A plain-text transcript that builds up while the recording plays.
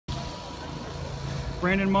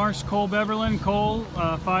Brandon Marsh, Cole Beverlin. Cole,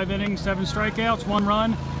 5 innings, 7 strikeouts, 1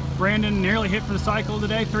 run. Brandon nearly hit for the cycle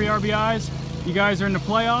today, 3 RBIs. You guys are in the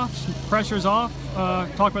playoffs, pressure's off.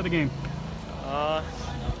 Talk about the game. I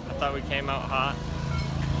thought we came out hot,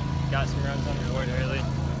 got some runs on the board early.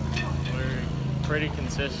 We're pretty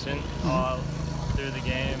consistent all through the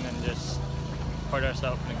game and just put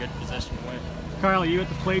ourselves in a good position to win. Kyle, you at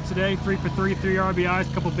the plate today, 3 for 3, 3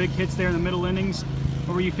 RBIs, a couple big hits there in the middle innings.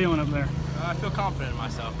 What were you feeling up there? I feel confident in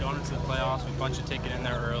myself. Going into the playoffs, we punched a ticket in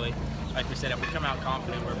there early. Like we said, if we come out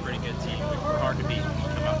confident, we're a pretty good team. We're hard to beat when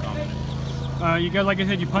we come out confident. You guys, like I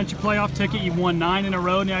said, you punched your playoff ticket. You've won 9 in a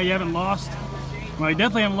row now. You haven't lost. Well, you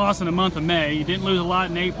definitely haven't lost in the month of May. You didn't lose a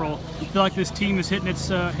lot in April. You feel like this team is hitting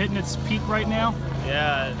its peak right now?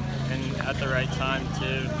 Yeah, and at the right time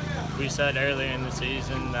too. We said earlier in the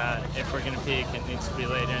season that if we're going to peak, it needs to be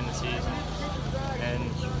later in the season, and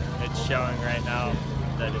it's showing right now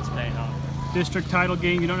that it's paying off. District title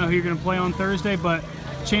game. You don't know who you're going to play on Thursday, but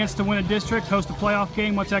chance to win a district, host a playoff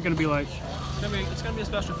game. What's that going to be like? It's going to be a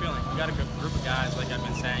special feeling. We got a good group of guys, like I've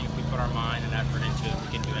been saying. If we put our mind and effort into it,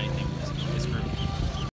 we can do anything.